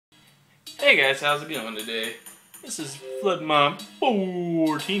Hey guys, how's it going today? This is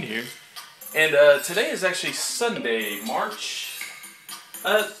floodinmon14 here. And today is actually Sunday, March.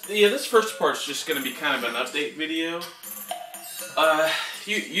 This first part's just gonna be kind of an update video.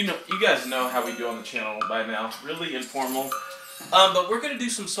 You guys know how we do on the channel by now. Really informal. But we're gonna do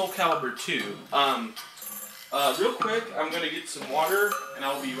some Soul Calibur II. Real quick, I'm gonna get some water and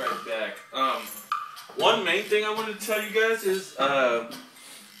I'll be right back. One main thing I wanted to tell you guys is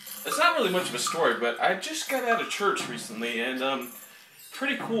it's not really much of a story, but I just got out of church recently and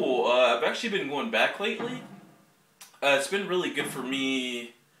pretty cool. I've actually been going back lately. It's been really good for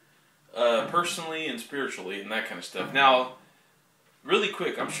me personally and spiritually and that kind of stuff. Now, really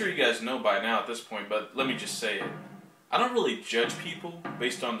quick, I'm sure you guys know by now at this point, but let me just say it. I don't really judge people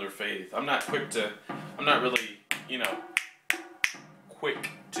based on their faith. I'm not really, quick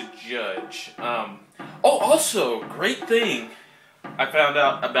to judge. Also, great thing I found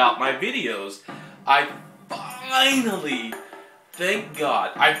out about my videos. I finally, thank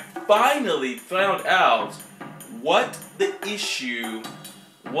God, I finally found out what the issue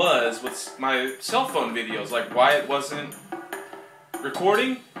was with my cell phone videos. Like, why it wasn't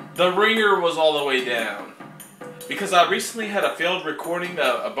recording. The ringer was all the way down. Because I recently had a failed recording,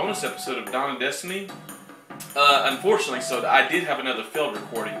 a bonus episode of Dawn of Destiny. Unfortunately, so I did have another failed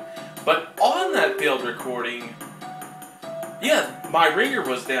recording. But on that failed recording, yeah, my ringer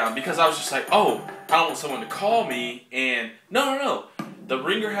was down because I was just like, oh, I don't want someone to call me, and no. The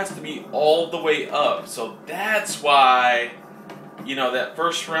ringer has to be all the way up. So that's why, that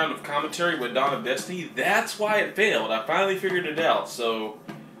first round of commentary with Dawn of Destiny, that's why it failed. I finally figured it out. So,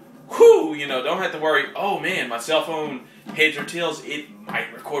 whew, don't have to worry, oh man, my cell phone, heads or tails, it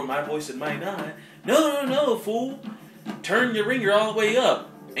might record my voice, it might not. No, fool. Turn your ringer all the way up.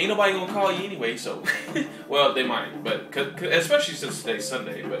 Ain't nobody gonna call you anyway, so... well, they might, but... especially since today's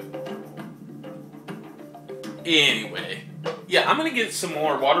Sunday, but... Anyway. Yeah, I'm gonna get some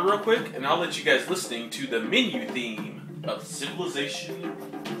more water real quick, and I'll let you guys listening to the menu theme of Civilization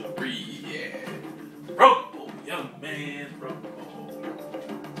 3. Yeah. Rumble, young man, rumble.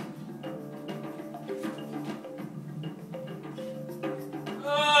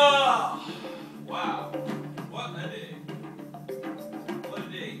 Oh! Wow. What a day. What a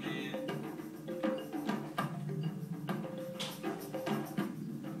day, man.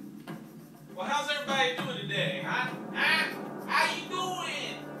 Well, how's everybody doing today, huh? How you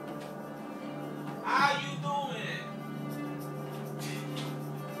doing? How you doing?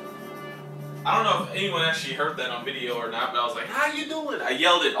 I don't know if anyone actually heard that on video or not, but I was like, how you doing? I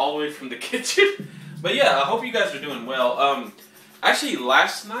yelled it all the way from the kitchen. But yeah, I hope you guys are doing well. Actually,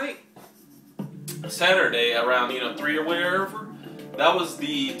 last night, Saturday, around 3 or whatever, that was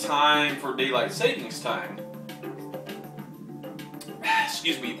the time for daylight savings time.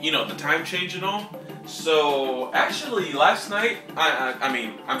 Excuse me, the time change and all. So actually, last night, I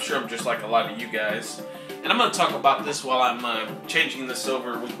mean, I'm sure I'm just like a lot of you guys, and I'm gonna talk about this while I'm changing this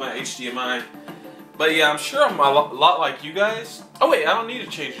over with my HDMI. But yeah, I'm sure I'm a lot like you guys. Oh wait, I don't need to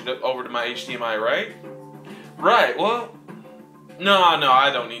change it over to my HDMI, right? Right. Well. No,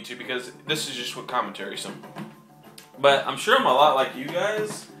 I don't need to because this is just with commentary. So, but I'm sure I'm a lot like you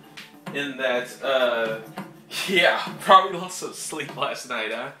guys in that, yeah, probably lost some sleep last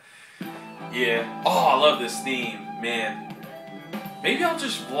night, huh? Yeah. Oh, I love this theme, man. Maybe I'll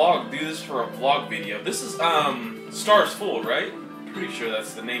just do this for a vlog video. This is, Stars Full, right? Pretty sure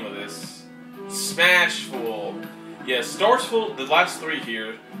that's the name of this. Smash Full. Yeah, Stars Full, the last three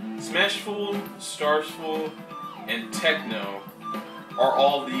here. Smash Full, Stars Full, and Techno are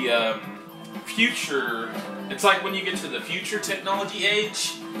all the future. It's like when you get to the future technology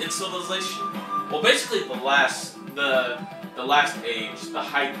age in Civilization. Well, basically the last age, the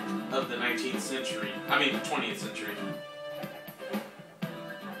height of the 19th century. I mean the 20th century.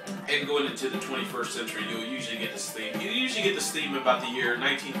 And going into the 21st century, you'll usually get this theme. You usually get this theme about the year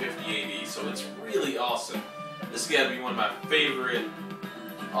 1950 AD, so it's really awesome. This has got to be one of my favorite.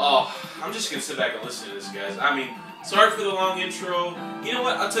 Oh, I'm just gonna sit back and listen to this, guys. I mean. Sorry for the long intro. You know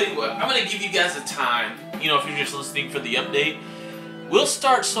what? I'll tell you what. I'm going to give you guys a time. If you're just listening for the update. We'll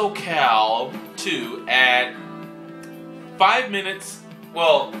start Soul Cal 2 at 5 minutes.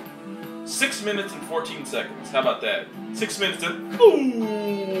 Well, 6 minutes and 14 seconds. How about that? 6 minutes and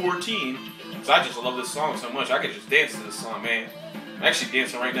 14. Because I just love this song so much. I could just dance to this song, man. I'm actually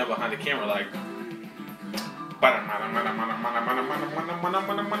dancing right now behind the camera like...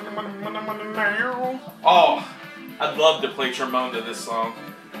 Oh... I'd love to play trombone to this song.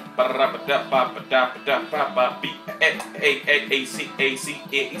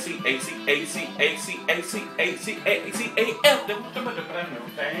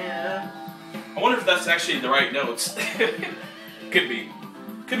 I wonder if that's actually the right notes. Could be.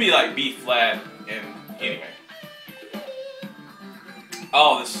 Could be like B flat and anyway.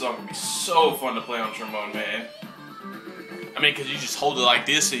 Oh, this song would be so fun to play on trombone, man. I mean, because you just hold it like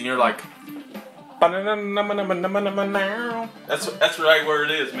this and you're like... That's right where it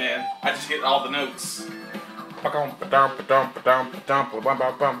is, man. I just get all the notes.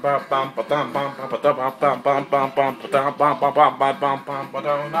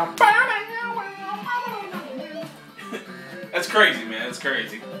 That's crazy, man. That's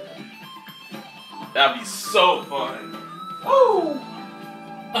crazy. That'd be so fun. Woo!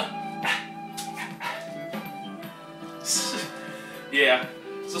 Yeah.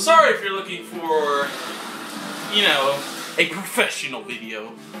 So sorry if you're looking for, you know, a professional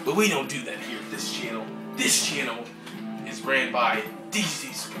video, but we don't do that here at this channel. This channel is ran by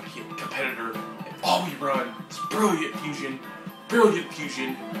DxD's competitor, and all we run is brilliant fusion,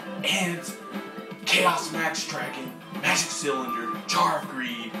 and Chaos Max Dragon, Magic Cylinder, Jar of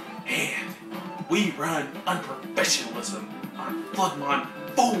Greed, and we run unprofessionalism on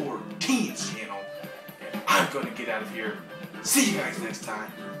FullMetal14's channel. And I'm gonna get out of here. See you guys next time.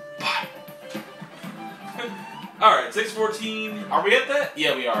 Bye. Alright, 6:14. Are we at that?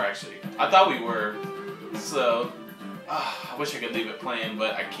 Yeah, we are actually. I thought we were. So, I wish I could leave it playing,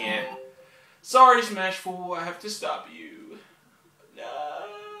 but I can't. Sorry, Smash Fool. I have to stop you.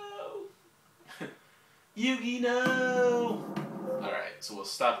 No. Yugi, no. Alright, so we'll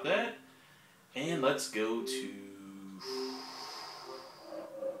stop that. And let's go to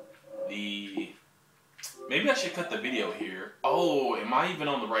the... Maybe I should cut the video here. Oh, am I even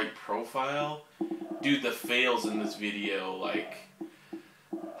on the right profile? Dude, the fails in this video, like...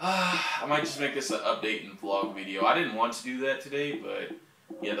 I might just make this an update and vlog video. I didn't want to do that today, but...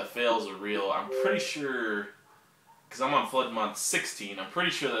 Yeah, the fails are real. I'm pretty sure... Because I'm on FullMetal 16, I'm pretty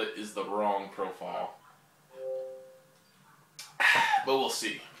sure that is the wrong profile. But we'll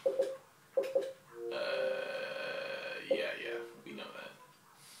see. Yeah, we know that.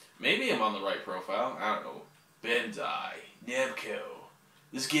 Maybe I'm on the right profile. I don't know. Bandai Namco.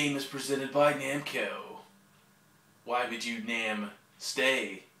 This game is presented by Namco. Why would you Nam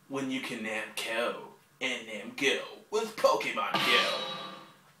stay when you can Namco and Namco with Pokemon Go?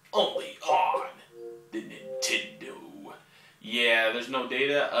 Only on the Nintendo. Yeah, there's no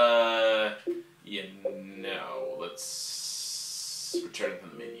data. Yeah, no. Let's return to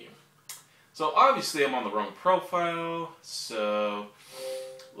the menu. So obviously I'm on the wrong profile, so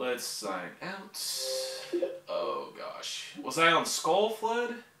let's sign out. Oh gosh. Was I on Skull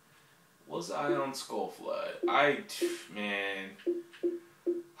Flood? Was I on Skull Flood? Man.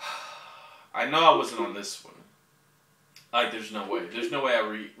 I know I wasn't on this one. Like, there's no way. There's no way I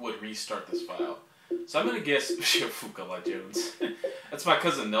would restart this file. So I'm gonna guess Fukala Jones. That's my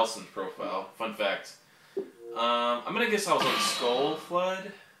cousin Nelson's profile. Fun fact. I'm gonna guess I was on Skull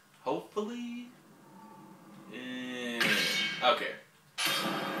Flood. Hopefully. Okay.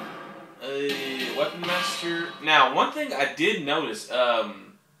 Weapon Master. Now, one thing I did notice. Yeah,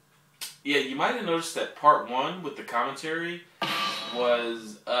 you might have noticed that part 1 with the commentary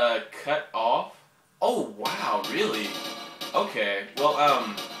was cut off. Oh wow, really? Okay. Well,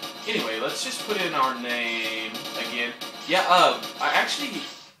 anyway, let's just put in our name again. Yeah, I actually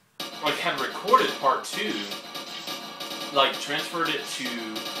had recorded part 2, transferred it to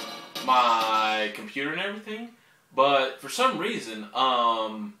my computer and everything, but for some reason,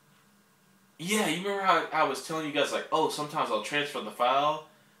 yeah, you remember how I was telling you guys, oh, sometimes I'll transfer the file,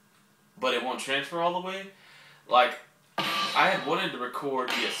 but it won't transfer all the way? I had wanted to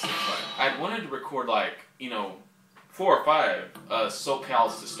record, yes, it's fine. I had wanted to record, 4 or 5 Soul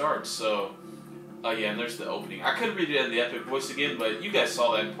Calibur to start, so, yeah, and there's the opening. I could read it in the epic voice again, but you guys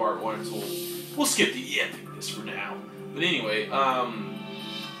saw that in part 1, so we'll skip the epicness for now. But anyway,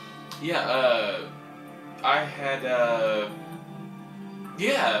 yeah, I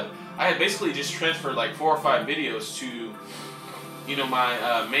had basically just transferred 4 or 5 videos to,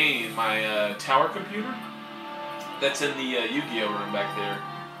 my tower computer that's in the Yu-Gi-Oh room back there.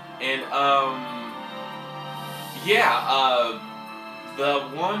 And,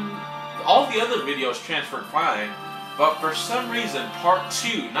 all the other videos transferred fine, but for some reason, part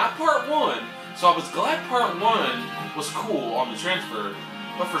 2, not part 1, so I was glad part 1 was cool on the transfer,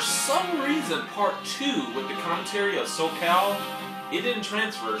 but for some reason, part 2 with the commentary of Soul Cal, it didn't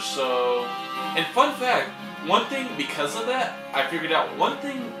transfer, so... And fun fact, one thing, because of that, I figured out one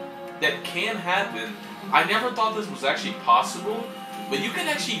thing that can happen. I never thought this was actually possible, but you can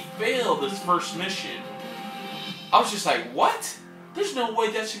actually fail this first mission. I was just like, what? There's no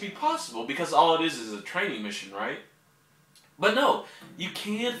way that should be possible, because all it is a training mission, right? But no, you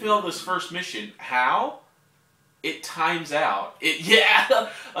can fail this first mission. How? It times out. Yeah,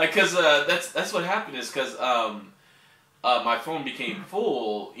 like cause that's what happened is cause my phone became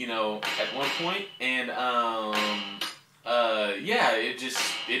full, you know, at one point, and yeah, it just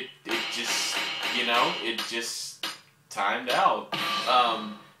you know, it just timed out.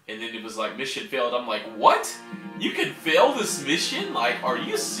 And then it was like mission failed. I'm like, what? You can fail this mission? Like, are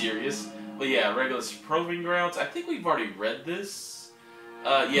you serious? But yeah, Regulus Proving Grounds. I think we've already read this.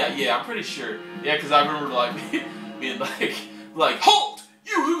 Yeah, I'm pretty sure. Yeah, because I remember like being like, halt!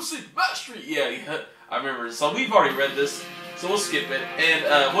 You who seek mastery! Yeah, I remember. So we've already read this, so we'll skip it.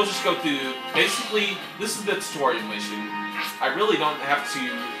 And we'll just go through, basically, this is the tutorial mission. I really don't have to,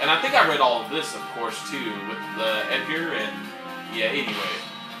 and I think I read all of this, of course, too, with Edgar, and yeah, anyway.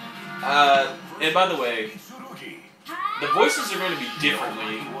 And by the way, the voices are going to be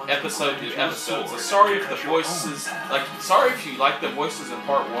differently episode to episode, so sorry if the voices, sorry if you like the voices in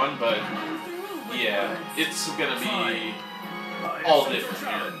part 1, but yeah, it's going to be all different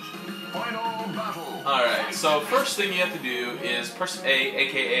here. Alright, so first thing you have to do is press A,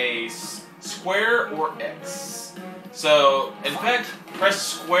 aka square or X. So, in fact, press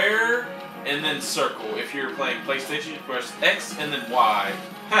square and then circle. If you're playing PlayStation, press X and then Y.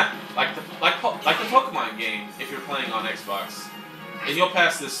 Ha! Like the Pokemon game, if you're playing on Xbox. And you'll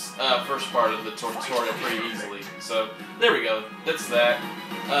pass this first part of the tutorial pretty easily. So, there we go. That's that.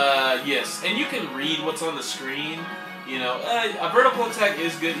 Yes, and you can read what's on the screen. You know, a vertical attack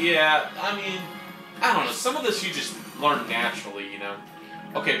is good, yeah. I mean, I don't know. Some of this you just learn naturally, you know.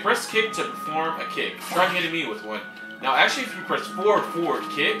 Okay, press kick to perform a kick. Try hitting me with one. Now, actually, if you press forward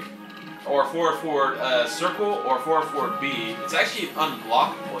kick, or forward circle, or forward B, it's actually an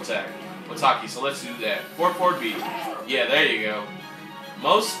unblockable attack. Wataki, so let's do that. Forward B. Yeah, there you go.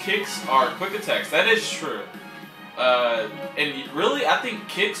 Most kicks are quick attacks. That is true. And really, I think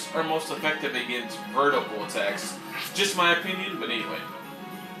kicks are most effective against vertical attacks. Just my opinion, but anyway.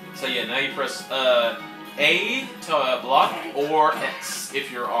 So yeah, now you press A to block, or X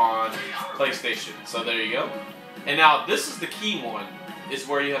if you're on PlayStation. So there you go. And now this is the key one, is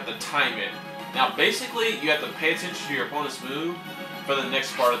where you have to time it. Now basically, you have to pay attention to your opponent's move for the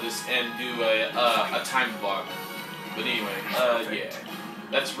next part of this and do a time block. But anyway, yeah.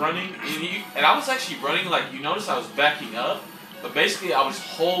 That's running, and I was actually running, like, you notice I was backing up, but basically I was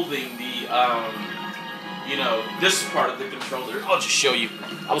holding the, you know, this part of the controller. I'll just show you.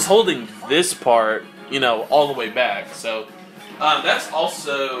 I was holding this part, you know, all the way back, so that's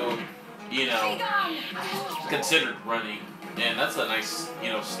also, you know, considered running, and that's a nice, you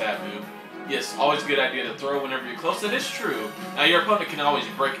know, stab move. Yes, always a good idea to throw whenever you're close. That is true. Now, your opponent can always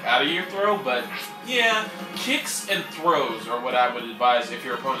break out of your throw, but yeah, kicks and throws are what I would advise if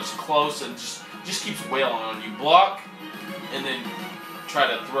your opponent's close and just keeps wailing on you. Block, and then try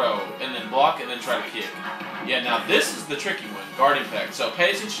to throw, and then block, and then try to kick. Yeah, now this is the tricky one, guard impact. So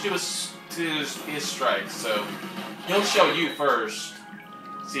pay attention to his strikes. So he'll show you first.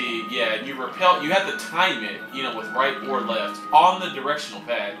 See, yeah, and you repel. You have to time it, you know, with right or left on the directional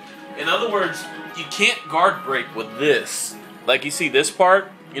pad. In other words, you can't guard break with this. Like you see this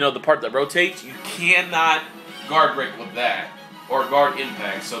part, you know, the part that rotates, you cannot guard break with that. Or guard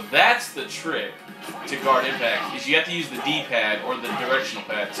impact. So that's the trick to guard impact, is you have to use the D-pad or the directional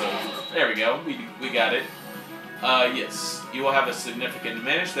pad. So there we go, we got it. Yes, you will have a significant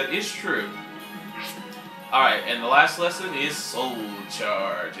advantage. That is true. Alright, and the last lesson is Soul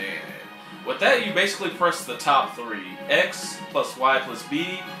Charge. And with that, you basically press the top three. X plus Y plus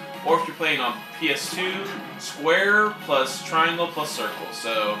B. Or if you're playing on PS2, square plus triangle plus circle.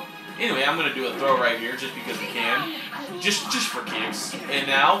 So, anyway, I'm going to do a throw right here just because we can. Just for kicks. And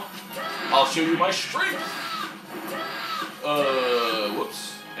now, I'll show you my strength.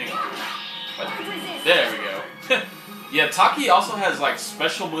 Whoops. Hang on. There we go. Yeah, Taki also has, like,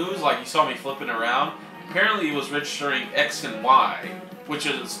 special moves, like you saw me flipping around. Apparently, it was registering X and Y,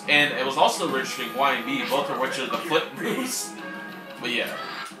 and it was also registering Y and B, both of which are the flip moves. But yeah.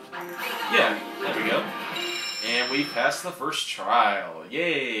 Yeah, there we go. And we passed the first trial.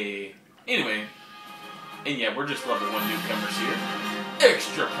 Yay! Anyway, and yeah, we're just level 1 newcomers here.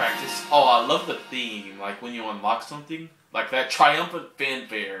 Extra practice. Oh, I love the theme. Like when you unlock something, like that triumphant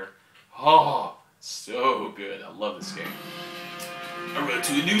fanfare. Oh, so good. I love this game. I road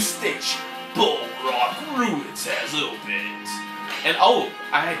to a new stage. Bull Rock Ruins has opened. And oh,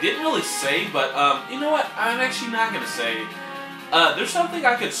 I didn't really say, but you know what? I'm actually not gonna say. There's something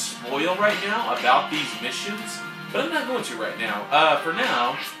I could spoil right now about these missions, but I'm not going to right now. For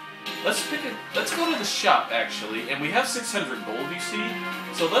now, let's go to the shop actually, and we have 600 gold, you see.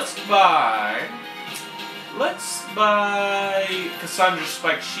 So let's buy let's buy Cassandra's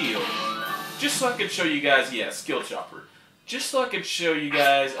Spike Shield. Just so I can show you guys, yeah, Skill Chopper. Just so I can show you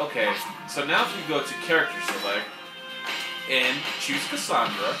guys, okay, so now if you go to Character Select and choose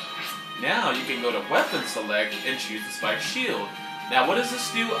Cassandra, now you can go to Weapon Select and choose the Spike Shield. Now what does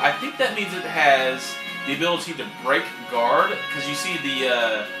this do? I think that means it has the ability to break guard, because you see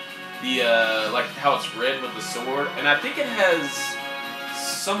the like how it's red with the sword, and I think it has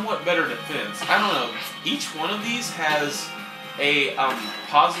somewhat better defense. I don't know. Each one of these has a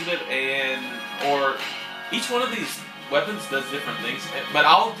positive or each one of these weapons does different things. But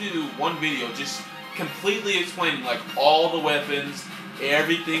I'll do one video just completely explaining like all the weapons,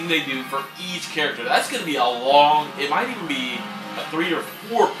 everything they do for each character. That's gonna be a long. It might even be a 3 or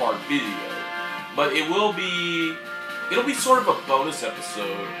 4 part video, but it'll be sort of a bonus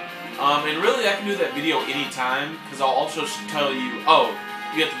episode. And really, I can do that video anytime, because I'll also tell you, oh,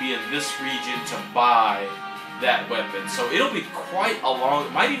 you have to be in this region to buy that weapon. So it'll be quite a long,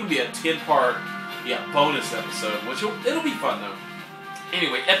 it might even be a 10-part, bonus episode, which it'll be fun though.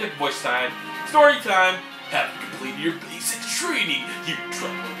 Anyway, epic voice time, story time. Having completed your basic training, you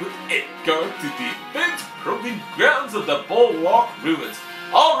travel with Edgar to the event-proving grounds of the Bulwark Ruins.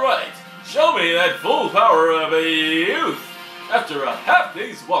 Alright, show me that full power of a youth. After a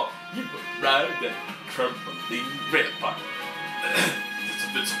half-day's walk, you arrived at crumbling rampart. This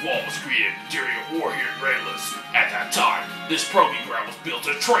defensive wall was created during a war here in Rayless. At that time, this proving ground was built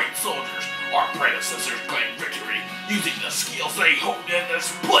to train soldiers. Our predecessors claimed victory using the skills they honed in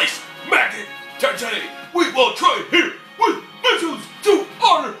this place. Maggot, today, we will train here with missions to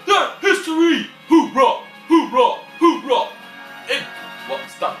honor that history. Hoorah! Hoorah! Hoorah! And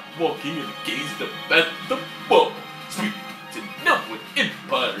stop walking and gaze at the ball. Speak to no one in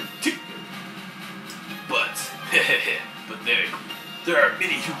particular. But, pathetically, there are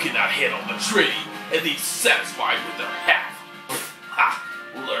many who cannot handle the training and be satisfied with their half.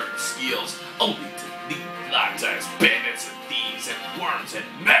 Learn skills only to lead lives as bandits and thieves and worms and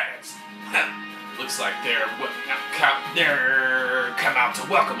maggots. Looks like they're come out to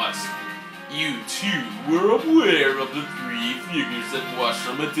welcome us. You too were aware of the 3 figures that watched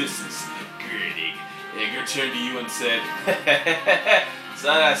from a distance. Grinning, Edgar turned to you and said,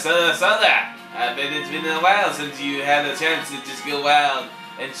 saw that. I bet it's been a while since you had a chance to just go wild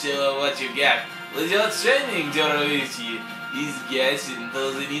and show what you got. With your training, Joroichi, these guys shouldn't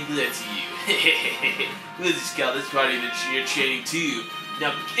pose any threat to you. We'll just call this party your training too.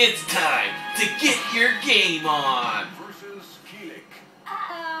 Now it's time to get your game on.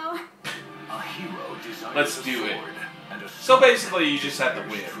 Uh-oh. Let's do it. So basically, you just have to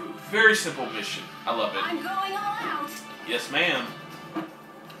win. Very simple mission. I love it. I'm going all out. Yes, ma'am.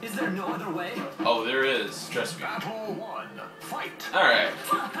 Is there no other way? Oh, there is. Trust me. Battle 1. Fight. Alright.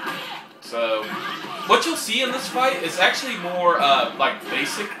 So, what you'll see in this fight is actually more, like,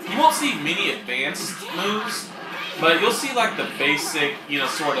 basic. You won't see many advanced moves, but you'll see, like, the basic,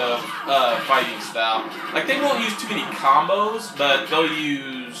 sort of, fighting style. Like, they won't use too many combos, but they'll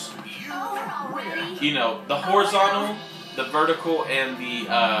use, the horizontal, the vertical, and the,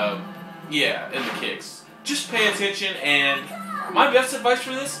 and the kicks. Just pay attention, and my best advice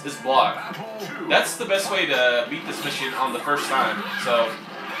for this is block. That's the best way to beat this mission on the first time. So,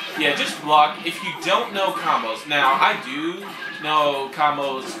 yeah, just block. If you don't know combos, now I do know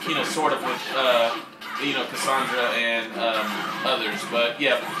combos, sort of with, Cassandra and others. But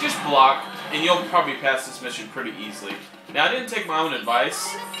yeah, just block, and you'll probably pass this mission pretty easily. Now, I didn't take my own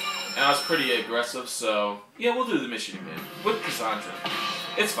advice, and I was pretty aggressive, so yeah, we'll do the mission again with Cassandra.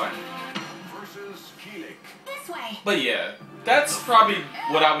 It's fine. This way. But yeah, that's probably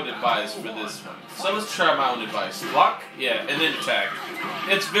what I would advise for this one. So let's try my own advice. Block, yeah, and then attack.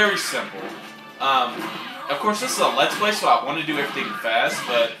 It's very simple. Of course, this is a Let's Play, so I want to do everything fast,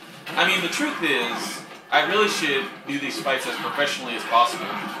 but, I mean, the truth is, I really should do these fights as professionally as possible.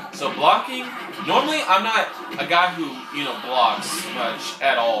 So blocking, normally I'm not a guy who, blocks much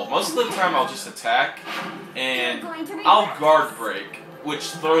at all. Most of the time I'll just attack, and I'll guard break, which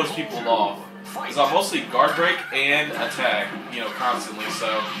throws people off. Because I'll mostly guard break and attack, constantly,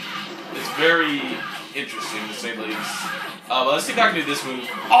 so it's very interesting to say the least. But let's see if I can do this move.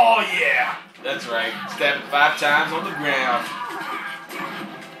 Oh yeah! That's right. Stab it 5 times on the ground.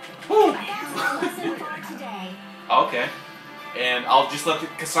 Woo! Okay. And I'll just let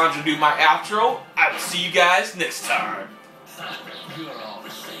Cassandra do my outro. I will see you guys next time.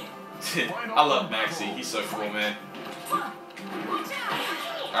 I love Maxie. He's so cool, man.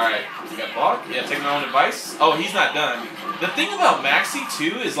 Alright, we got block. Yeah, take my own advice. Oh, he's not done. The thing about Maxie,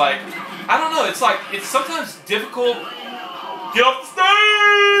 too, is like, I don't know, it's sometimes difficult. Get off the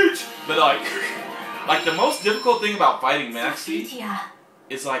stage! But like, Like, the most difficult thing about fighting Maxie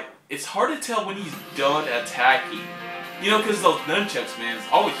is, like, it's hard to tell when he's done attacking. You know, because those nunchucks, man, is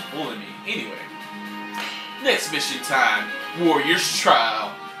always fooling me. Anyway. Next mission time. Warrior's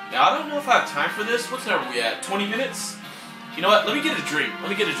Trial. Now, I don't know if I have time for this. What time are we at? 20 minutes? You know what? Let me get a drink. Let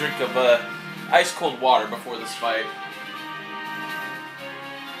me get a drink of ice cold water before this fight.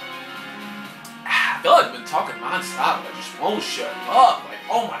 I feel like I've been talking non-stop. I just won't shut up. Like,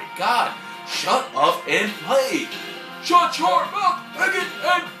 oh my god. Shut up and play. Shut your mouth, Megan,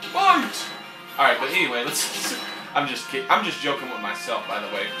 and fight. Alright, but anyway, let's... I'm just kidding. I'm just joking with myself, by the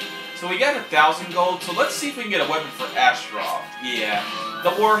way. So we got 1,000 gold, so let's see if we can get a weapon for Astaroth. Yeah,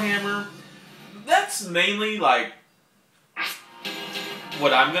 the Warhammer. That's mainly, like,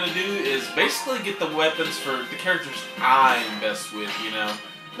 what I'm going to do is basically get the weapons for the characters I'm best with, you know.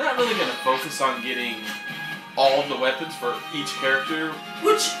 Not really going to focus on getting all of the weapons for each character,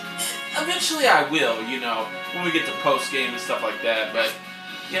 which eventually I will, you know, when we get to post-game and stuff like that. But,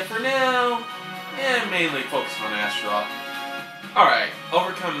 yeah, for now, mainly focus on Astaroth. Alright,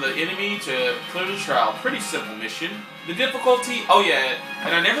 overcome the enemy to clear the trial. Pretty simple mission. The difficulty, oh yeah,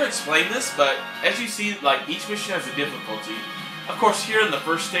 and I never explained this, but as you see, like, each mission has a difficulty. Of course, here in the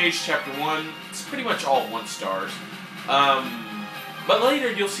first stage, Chapter 1, it's pretty much all 1 stars. But later,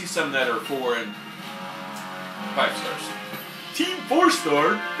 you'll see some that are 4 and 5 stars. Team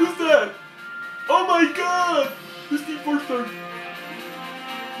 4-star? Who's that? Oh my god! Who's Team 4-star?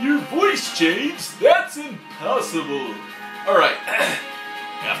 Your voice changed? That's impossible! Alright,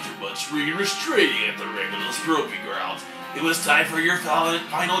 after much rigorous training at the Regulus Trophy Grounds, it was time for your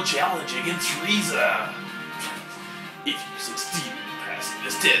final challenge against Frieza. If you succeed in passing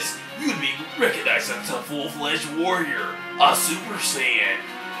this test, you would be recognized as a full-fledged warrior, a Super Saiyan.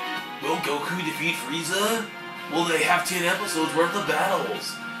 Will Goku defeat Frieza? Will they have 10 episodes worth of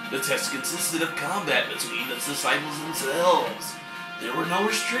battles? The test consisted of combat between the disciples themselves. There were no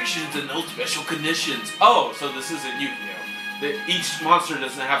restrictions and no special conditions. Oh, so this isn't Yu-Gi-Oh! Each monster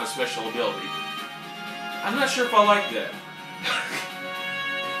doesn't have a special ability. I'm not sure if I like that.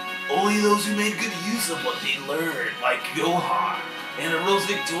 Only those who made good use of what they learned, like Gohan, and arose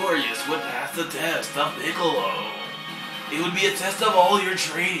victorious would pass the test of Piccolo. It would be a test of all your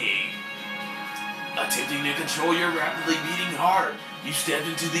training. Attempting to control your rapidly beating heart, you stepped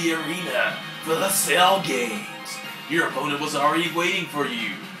into the arena for the Cell Games. Your opponent was already waiting for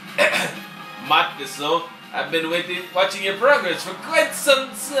you. Matiso, I've been watching your progress for quite some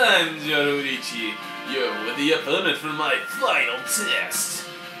time, Jororichi. You're with the opponent for my final test.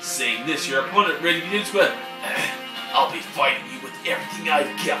 Saying this, your opponent ready to sweat. I'll be fighting you with everything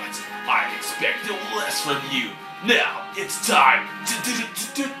I've got. I expect no less from you. Now, it's time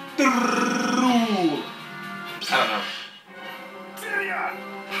to rule. I don't know.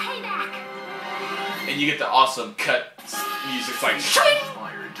 Payback. And you get the awesome cut music. It's like,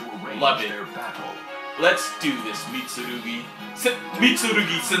 love it. Let's do this, Mitsurugi.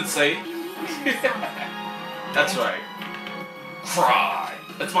 Mitsurugi Sensei. That's right. Cry.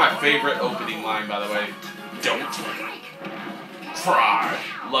 That's my favorite opening line, by the way. Don't cry.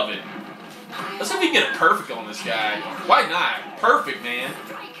 Love it. Let's see if we can get a perfect on this guy. Why not? Perfect, man.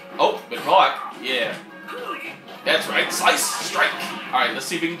 Oh, bit block. Yeah. That's right. Slice, strike. Alright, let's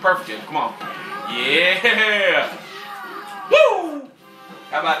see if we can perfect him. Come on. Yeah. Woo!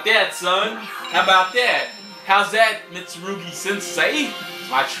 How about that, son? How about that? How's that, Mitsurugi Sensei? Is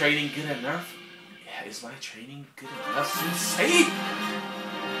my training good enough? Yeah, is my training good enough, Sensei?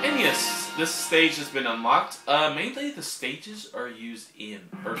 And yes, this stage has been unlocked. Mainly the stages are used in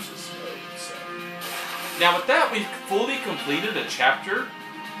versus mode. So now with that, we've fully completed a chapter.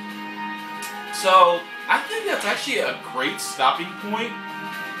 So I think that's actually a great stopping point.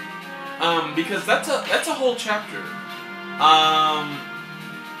 Because that's a whole chapter.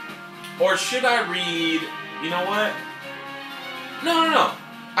 Or should I read? You know what? No.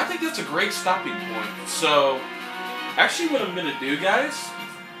 I think that's a great stopping point. So actually, what I'm gonna do, guys,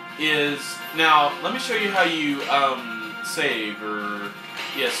 is now let me show you how you save or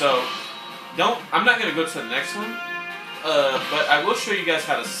so I'm not gonna go to the next one, but I will show you guys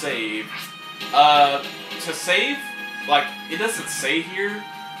how to save. To save, like, it doesn't say here,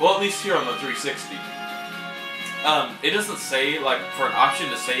 well, at least here on the 360, it doesn't say, like, for an option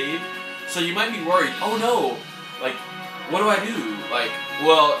to save, so you might be worried, oh no, like, what do I do? Like,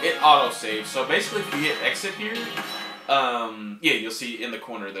 well, it auto-saves, so basically if you hit exit here, you'll see in the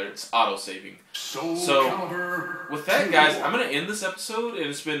corner there, it's auto-saving. So, with that, guys, I'm going to end this episode, and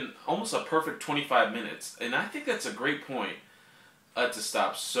it's been almost a perfect 25 minutes, and I think that's a great point to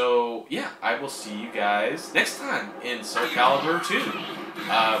stop. So, yeah, I will see you guys next time in Soul Calibur 2.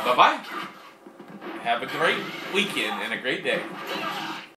 Bye-bye. Have a great weekend and a great day.